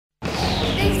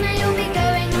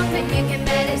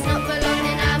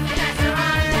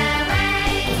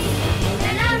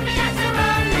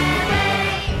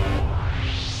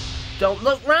Don't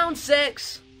look round,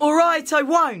 Six. All right, I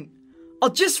won't. I'll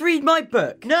just read my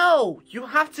book. No, you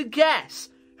have to guess.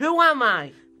 Who am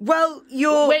I? Well,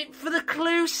 you're... Wait for the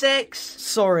clue, Six.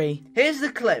 Sorry. Here's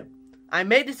the clue. I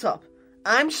made it up.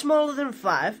 I'm smaller than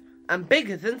 5 and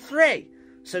bigger than 3.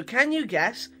 So can you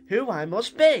guess who I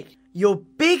must be? You're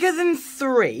bigger than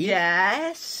 3?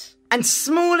 Yes. And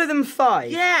smaller than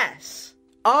 5? Yes.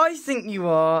 I think you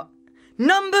are...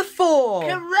 number 4.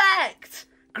 Correct.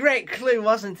 Great clue,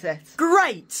 wasn't it?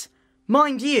 Great.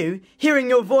 Mind you, hearing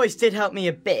your voice did help me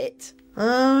a bit.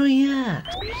 Oh, yeah.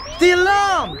 The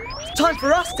alarm! It's time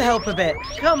for us to help a bit.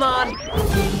 Come on.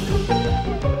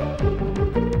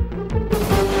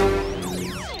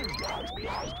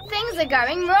 Things are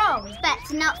going wrong. But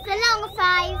not for long,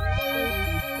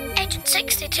 5. Agent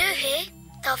 62 here.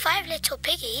 There are 5 little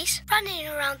piggies running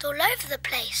around all over the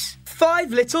place.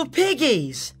 5 little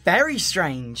piggies. Very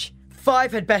strange.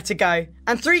 5 had better go,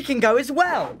 and 3 can go as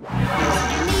well.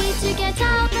 Need to get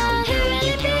out there. Who will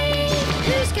it be?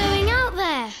 Who's going out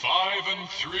there? 5 and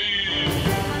 3.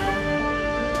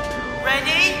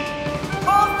 Ready?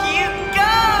 Off you go!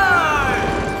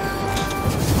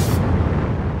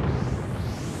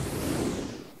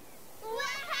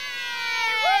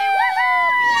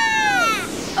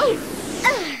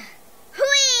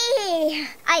 Whee!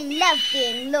 I love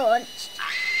being launched.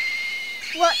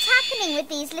 What's happening with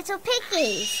these little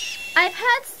piggies? I've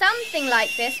heard something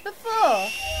like this before.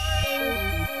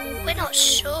 We're not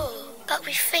sure, but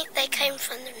we think they came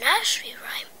from the nursery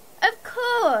rhyme. Of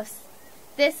course.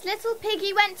 This little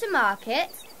piggy went to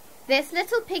market. This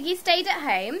little piggy stayed at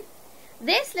home.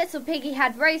 This little piggy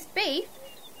had roast beef.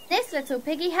 This little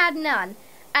piggy had none.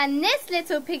 And this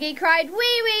little piggy cried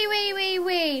wee, wee, wee, wee,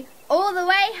 wee all the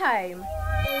way home.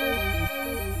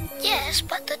 Yes,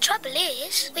 but the trouble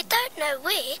is, we don't know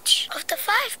which of the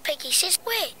 5 piggies is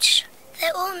which.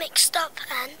 They're all mixed up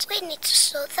and we need to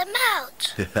sort them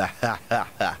out.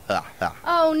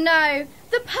 Oh no,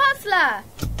 the puzzler!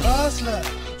 The puzzler,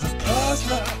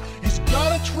 he's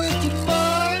got a twisted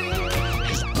mind.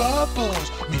 His bubbles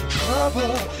mean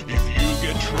trouble if you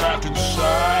get trapped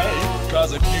inside.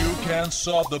 'Cause if you can't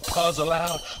solve the puzzle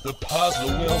out, the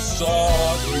puzzler will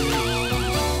solve you.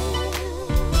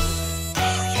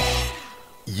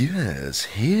 Yes,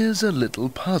 here's a little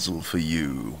puzzle for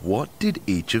you. What did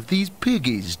each of these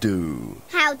piggies do?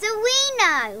 How do we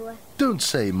know? Don't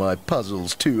say my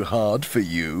puzzle's too hard for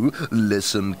you.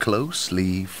 Listen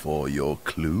closely for your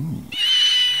clue.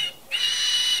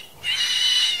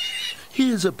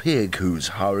 Here's a pig who's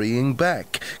hurrying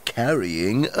back,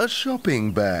 carrying a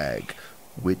shopping bag.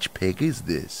 Which pig is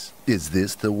this? Is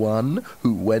this the one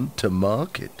who went to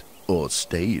market or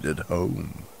stayed at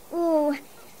home? Ooh,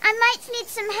 I might need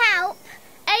some help.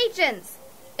 Agents,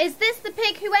 is this the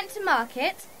pig who went to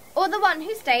market or the one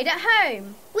who stayed at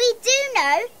home? We do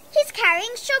know. He's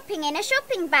carrying shopping in a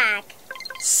shopping bag.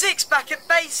 6 back at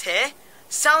base here.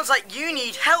 Sounds like you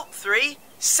need help, 3.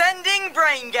 Sending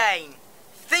brain gain.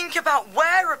 Think about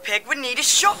where a pig would need a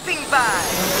shopping bag.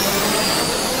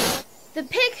 The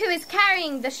pig who is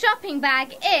carrying the shopping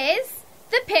bag is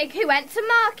the pig who went to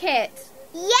market.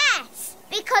 Yes,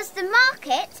 because the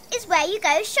market is where you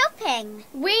go shopping.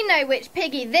 We know which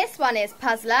piggy this one is,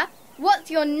 puzzler. What's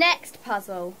your next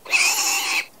puzzle?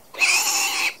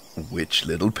 Which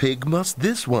little pig must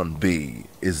this one be?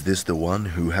 Is this the one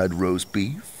who had roast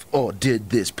beef? Or did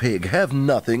this pig have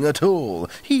nothing at all?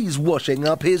 He's washing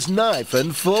up his knife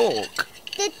and fork.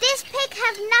 Did this pig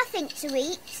have nothing to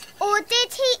eat? Or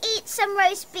did he eat some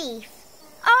roast beef?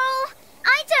 Oh,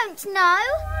 I don't know.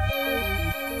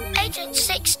 Agent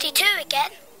 62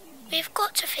 again. We've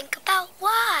got to think about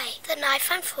why the knife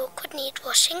and fork would need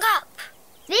washing up.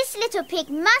 This little pig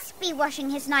must be washing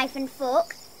his knife and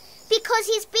fork because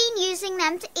he's been using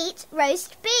them to eat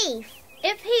roast beef.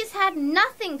 If he's had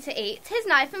nothing to eat, his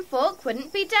knife and fork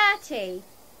wouldn't be dirty.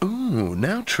 Ooh,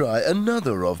 now try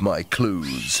another of my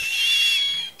clues.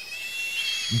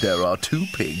 There are 2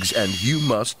 pigs and you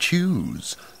must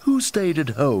choose. Who stayed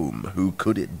at home? Who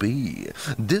could it be?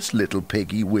 This little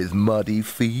piggy with muddy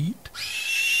feet?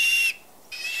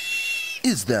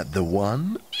 Is that the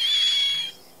one?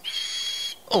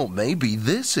 Or maybe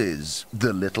this is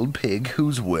the little pig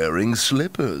who's wearing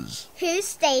slippers. Who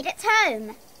stayed at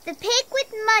home? The pig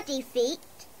with muddy feet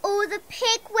or the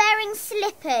pig wearing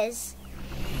slippers?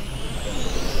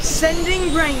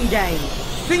 Sending brain gain.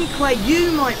 Think where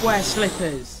you might wear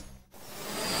slippers.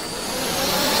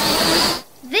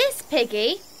 This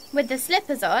piggy, with the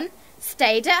slippers on,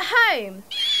 stayed at home.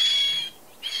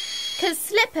 'Cause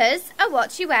slippers are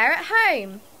what you wear at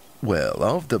home. Well,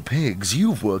 of the pigs,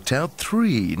 you've worked out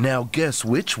 3. Now guess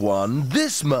which one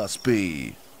this must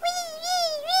be.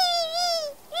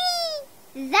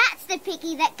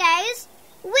 piggy that goes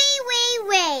wee wee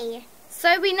wee.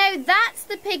 So we know that's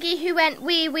the piggy who went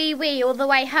wee wee wee all the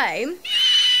way home.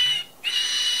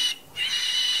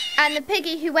 And the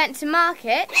piggy who went to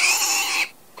market.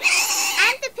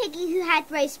 And the piggy who had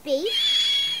roast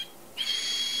beef.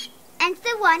 And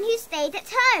the one who stayed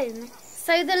at home.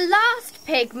 So the last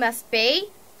pig must be...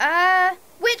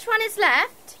 which one is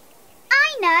left?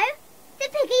 I know. The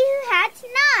piggy who had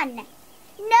none.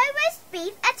 No roast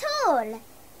beef at all.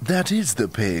 That is the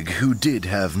pig who did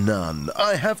have none.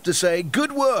 I have to say,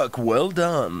 good work, well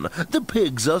done. The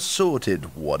pigs are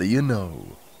sorted, what do you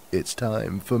know? It's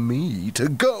time for me to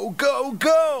go, go,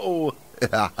 go!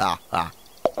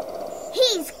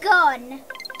 He's gone.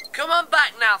 Come on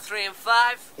back now, 3 and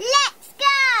 5. Let's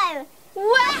go!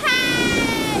 Woohoo!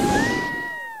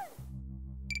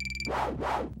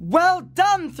 Well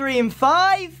done, 3 and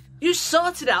 5. You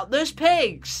sorted out those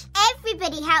pigs.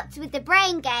 Everybody helped with the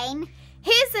brain gain.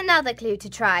 Here's another clue to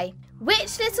try.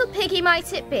 Which little piggy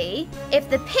might it be if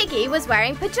the piggy was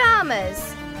wearing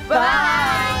pyjamas?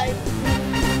 Bye!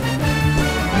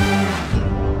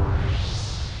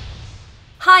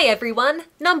 Hi everyone,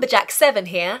 Numberjacks7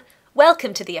 here.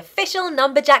 Welcome to the official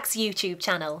Numberjacks YouTube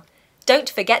channel. Don't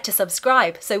forget to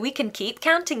subscribe so we can keep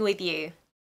counting with you.